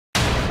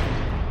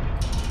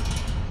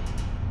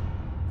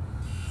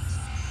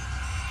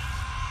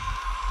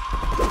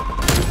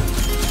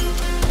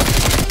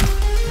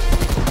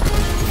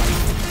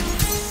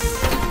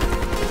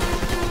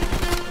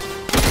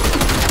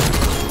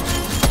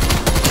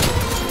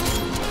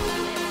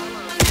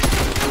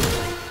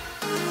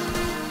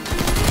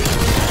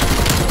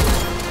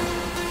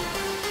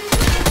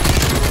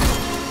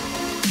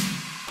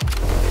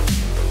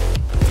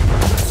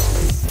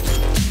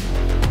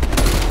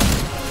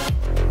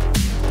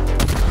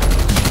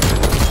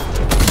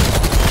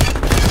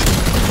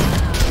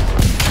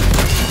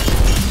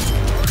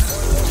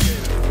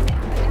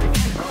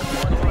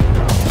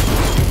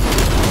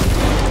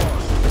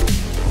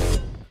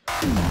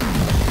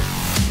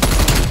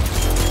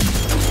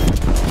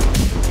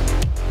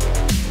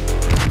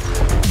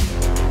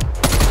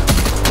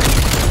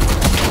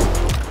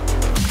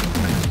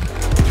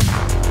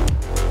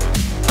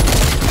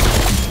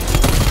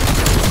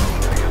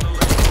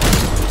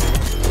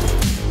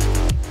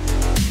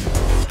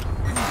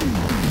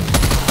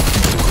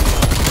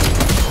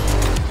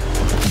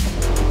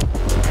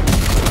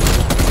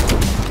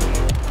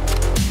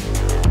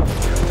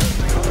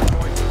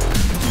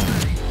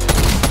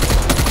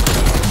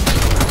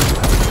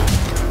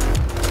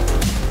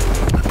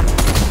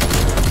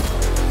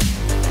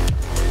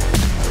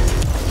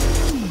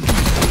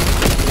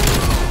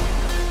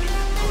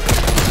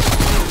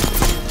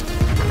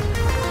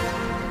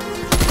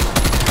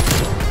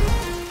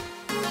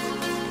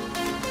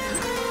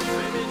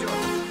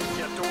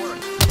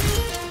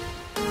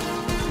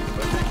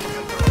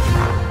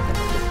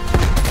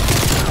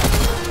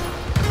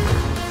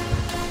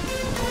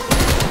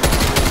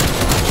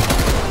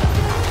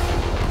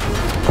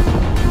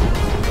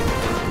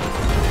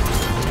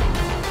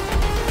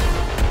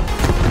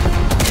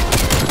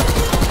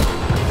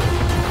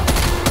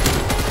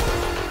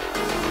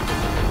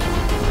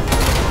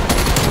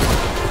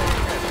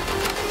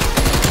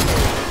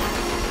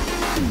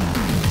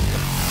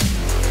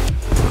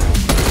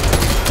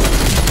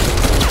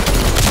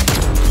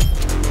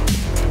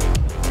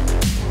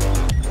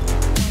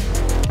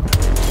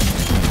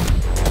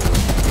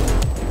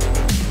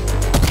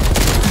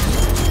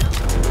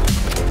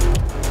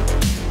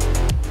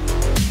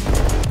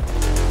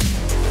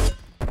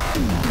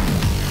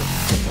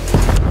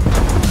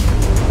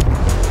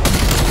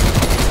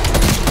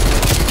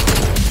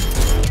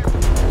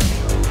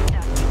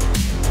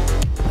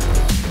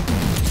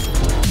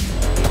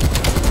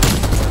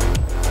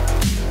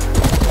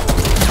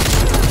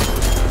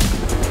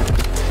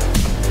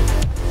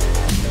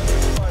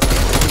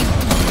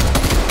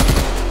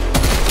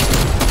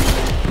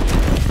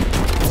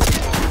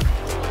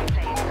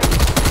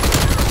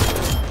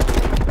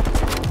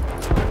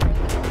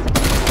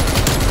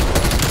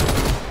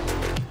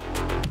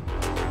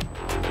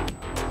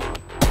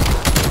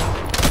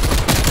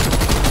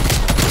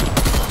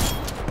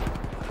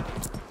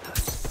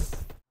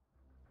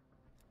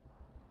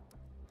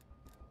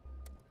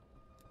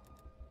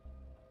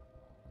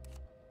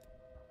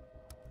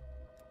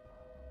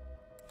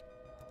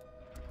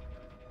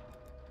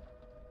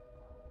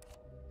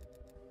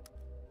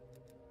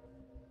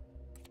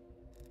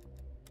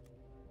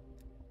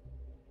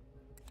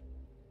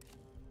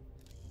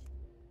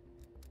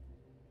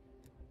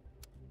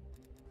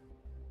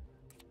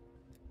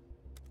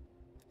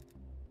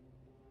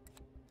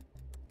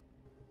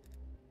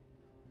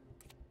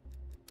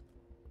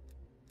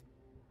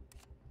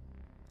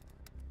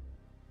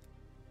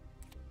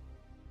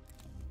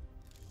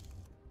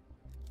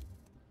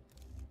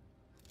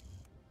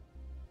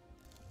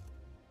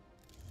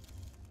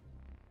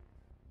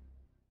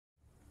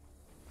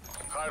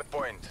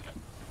point.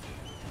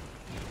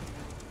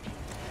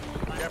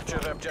 Capture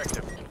the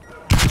objective.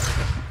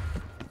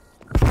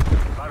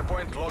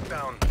 Hardpoint locked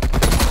down.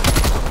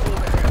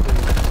 Move ahead.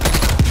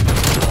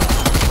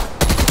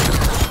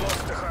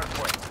 Lost the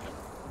hardpoint.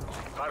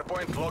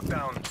 Hardpoint locked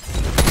down.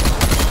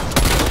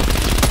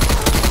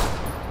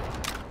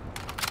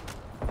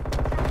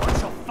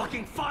 Watch your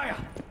fucking fire!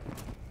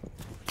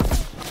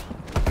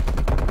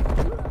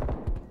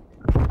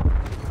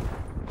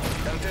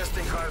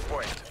 Contesting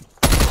hardpoint.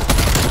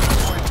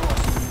 Hardpoint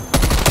lost.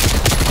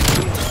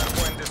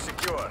 Hardpoint is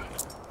secure.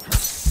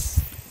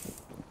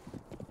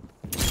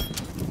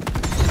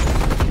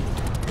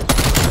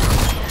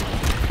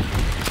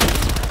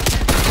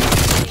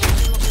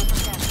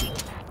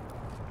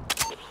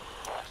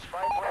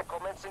 Spy plane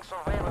commencing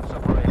surveillance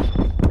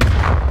operation.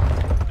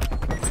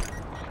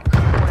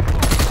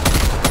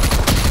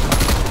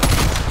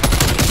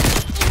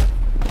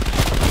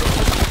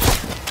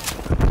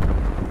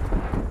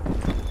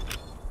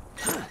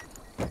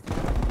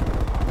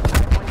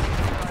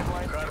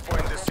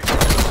 Hardpoint is secure.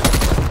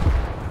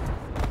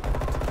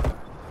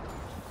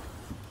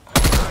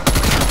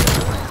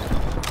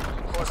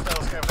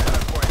 Hostiles have the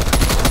hardpoint.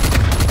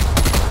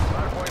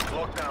 Hardpoint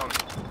locked down.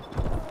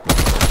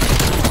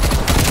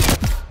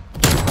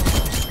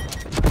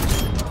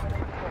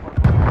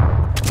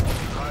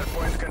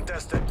 Hardpoint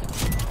contested.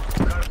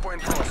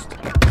 Hardpoint lost.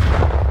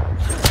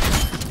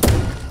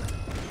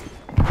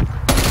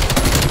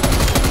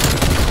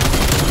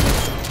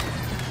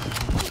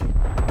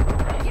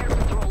 Air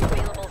patrol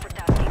available for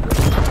tasking.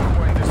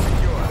 Hardpoint is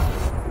secure.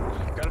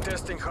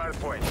 Contesting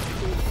hardpoint.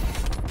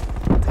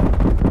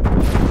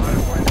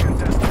 Hardpoint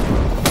contested.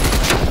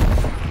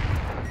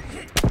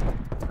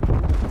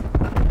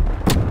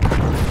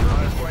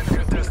 Hardpoint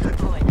contested.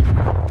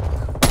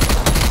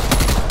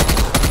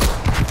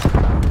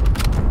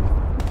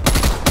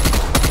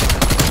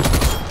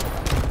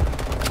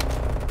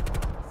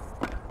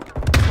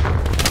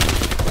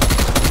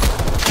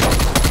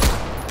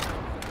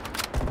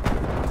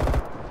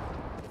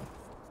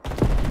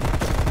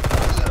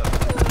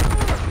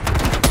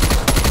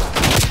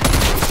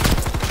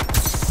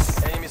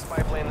 Enemy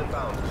spy plane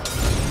inbound.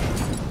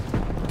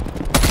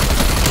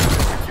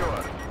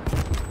 Secure.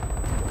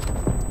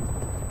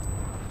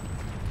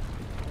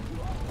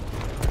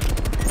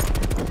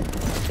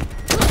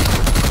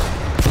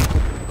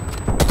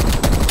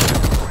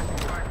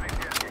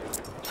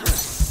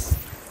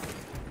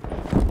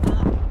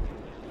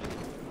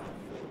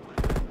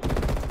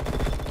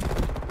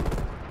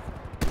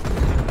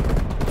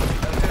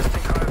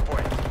 Contesting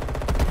hardpoint.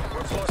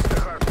 We've lost the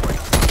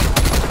hardpoint.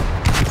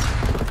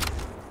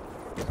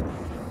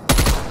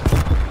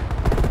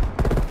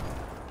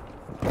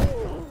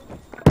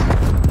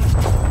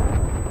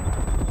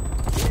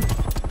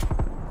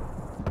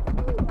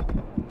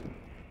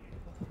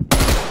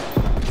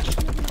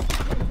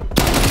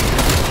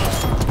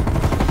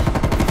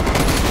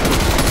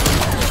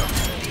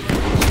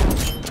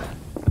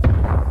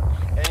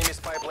 Enemy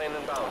spy plane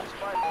inbound.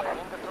 Spy plane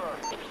in the turn.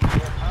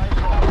 Get eyes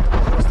on.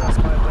 Hostile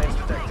spy planes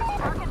detected.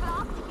 Perk is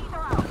off. These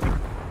are out.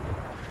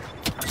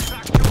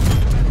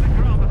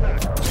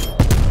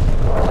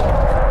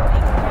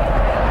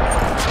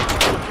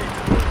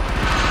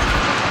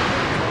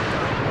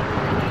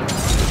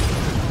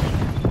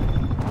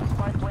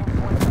 Spy plane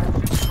point at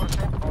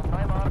 60% on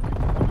my mark.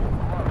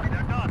 Mark.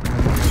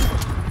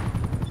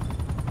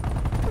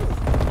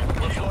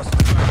 We've lost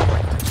the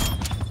hardpoint.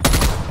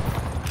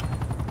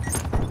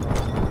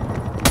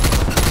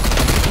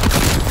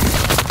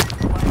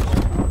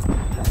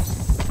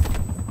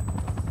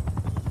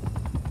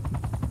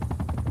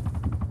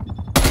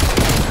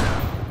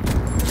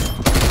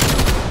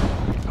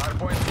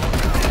 Hardpoint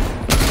locked down.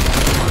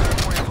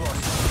 Hardpoint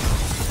lost.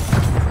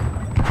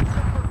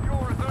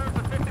 Fuel reserves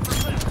at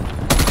 50%.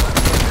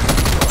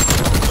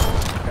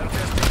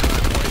 Contesting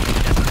hardpoint.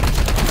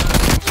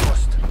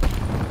 Lost.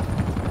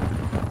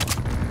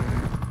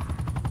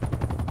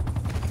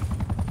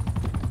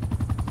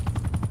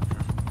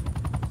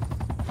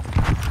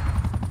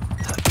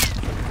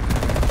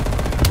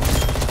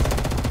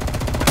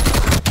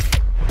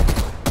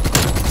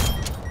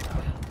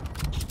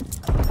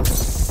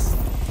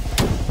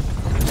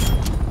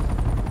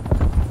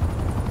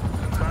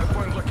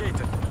 Hardpoint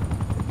located.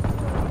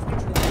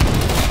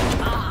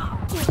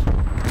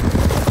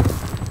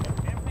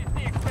 MPC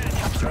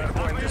expansion.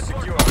 Hardpoint is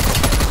secure.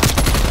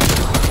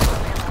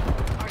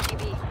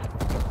 RTB.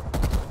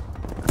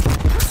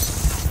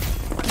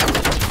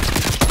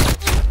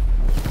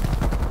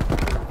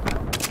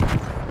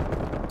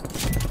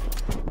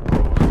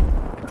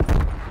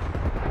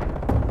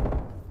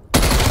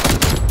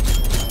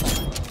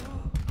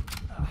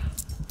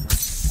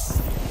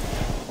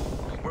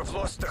 We've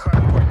lost the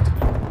hardpoint.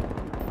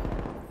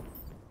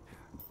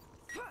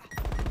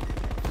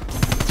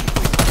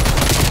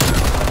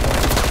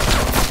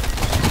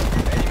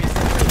 Enemy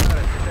secret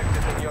turret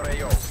detected in your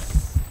AO.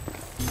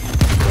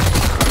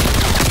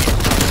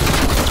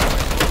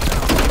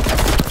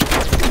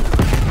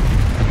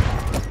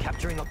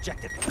 Capturing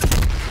objective.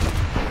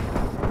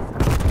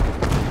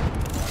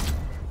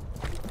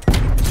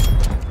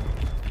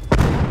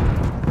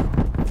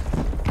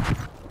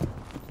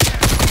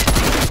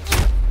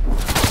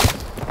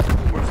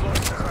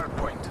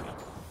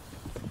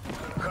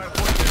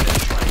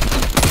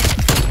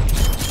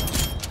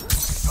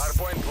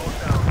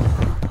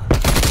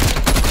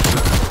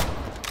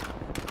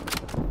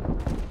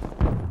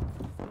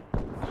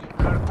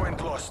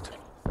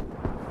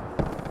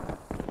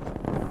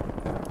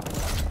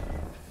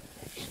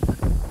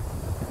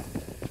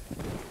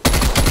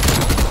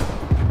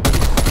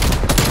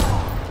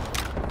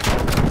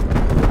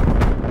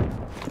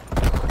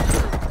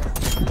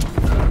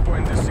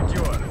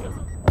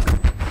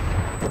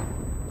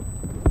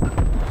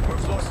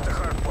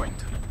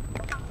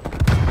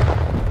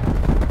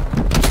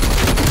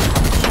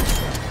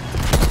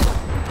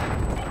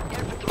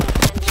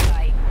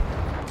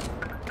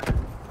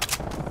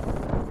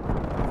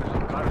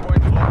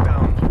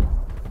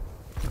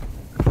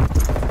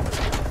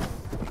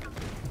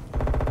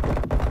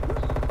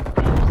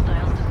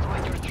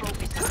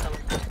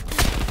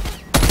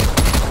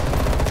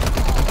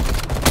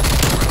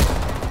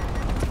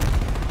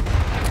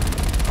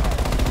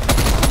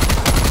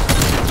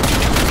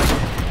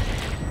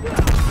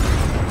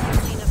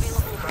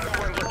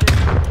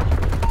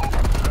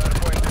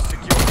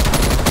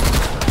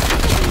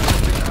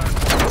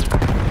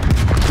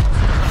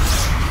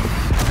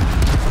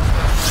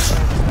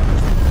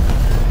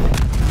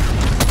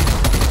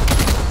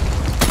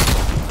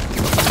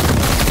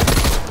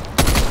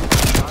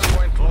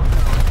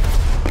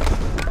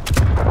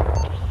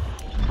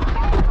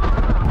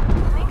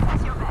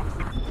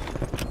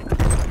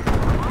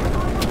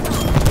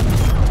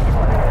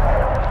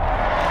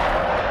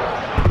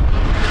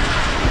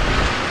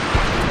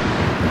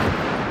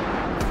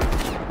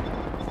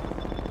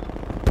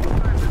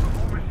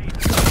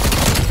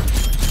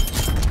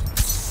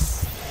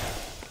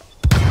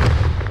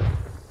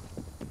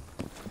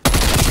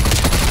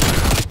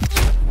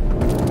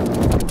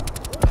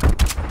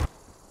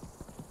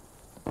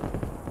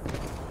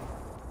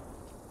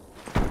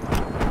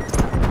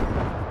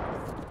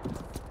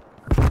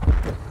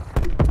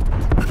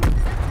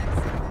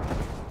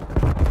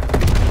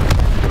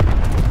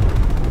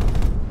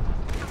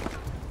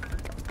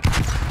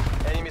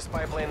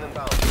 spy plane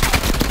inbound.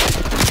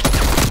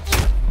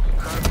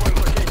 Hardpoint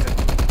located.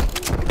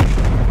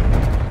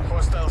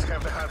 Hostiles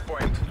have the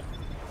hardpoint.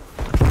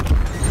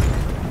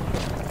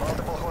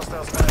 Multiple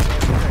hostiles currently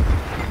detected.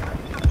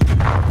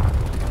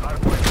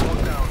 Hardpoint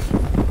locked down.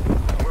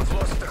 We've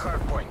lost the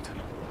hardpoint.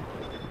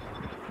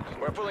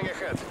 We're pulling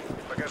ahead.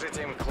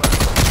 Покажите им класс.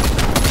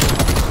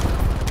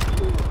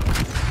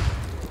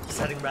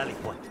 Setting rally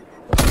point.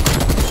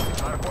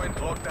 Hardpoint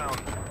locked down.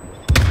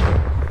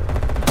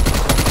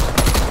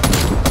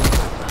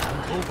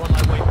 Move on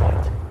my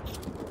waypoint.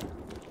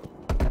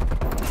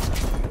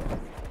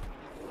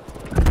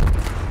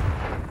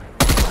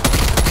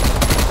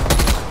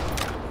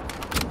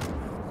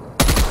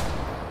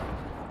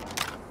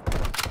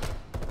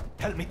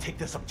 Help me take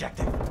this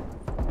objective.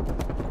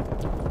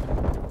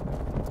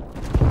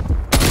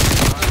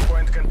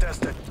 Hardpoint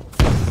contested.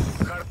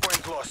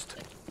 Hardpoint lost.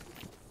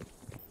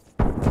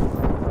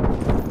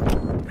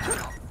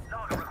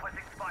 Loadout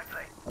requesting spy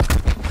plane.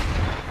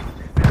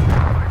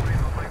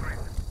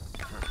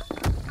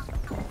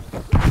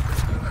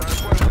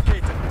 Hardpoint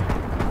located.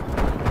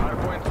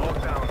 Hardpoint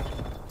locked down.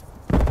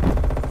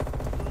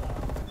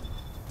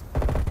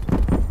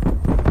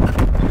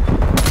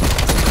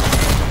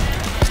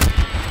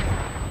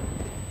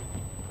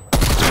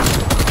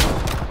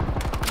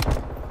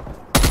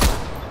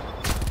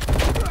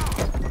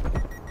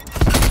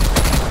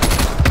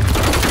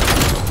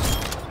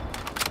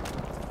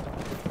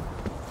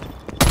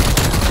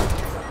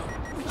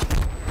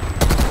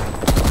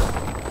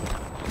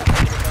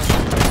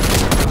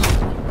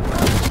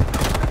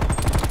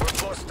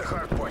 We've lost the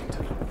hardpoint.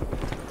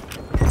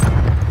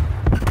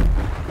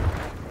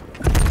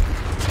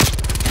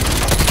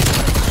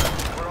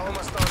 We're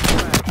almost on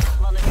time.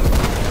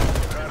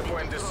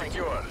 Hardpoint is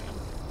secure.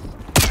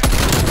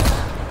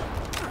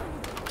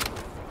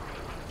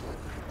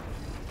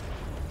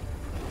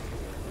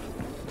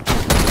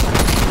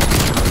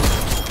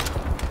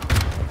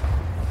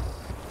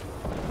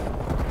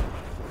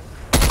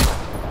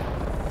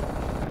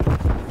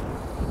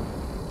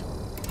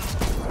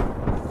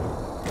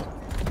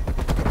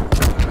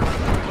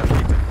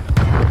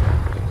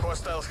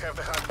 Hostiles have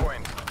the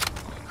hardpoint.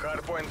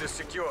 Hardpoint is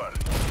secure.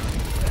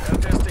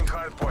 Contesting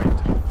hardpoint.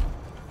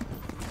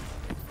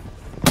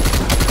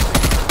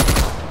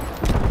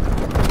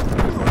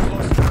 We've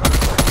lost the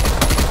hardpoint.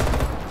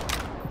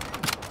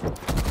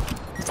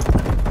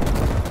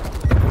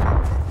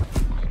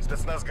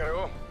 Spetsnaz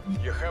ГРУ,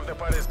 you have the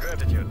party's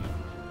gratitude.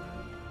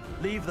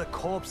 Leave the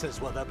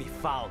corpses where they'll be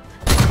found.